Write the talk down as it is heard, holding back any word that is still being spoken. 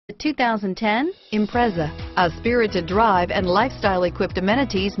2010 Impreza. A spirited drive and lifestyle-equipped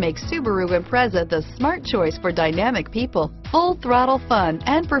amenities make Subaru Impreza the smart choice for dynamic people. Full throttle fun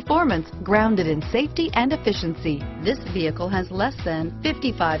and performance grounded in safety and efficiency. This vehicle has less than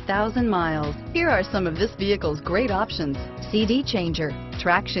 55,000 miles. Here are some of this vehicle's great options: CD changer,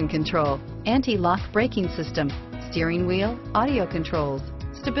 traction control, anti-lock braking system, steering wheel audio controls,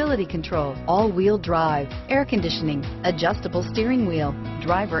 stability control, all-wheel drive, air conditioning, adjustable steering wheel,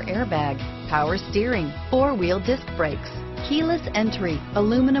 driver airbag, power steering, four-wheel disc brakes, keyless entry,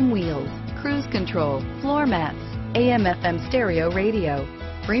 aluminum wheels, cruise control, floor mats, AM/FM stereo radio,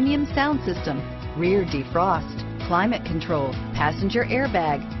 premium sound system, rear defrost, climate control, passenger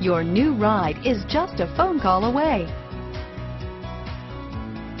airbag. Your new ride is just a phone call away.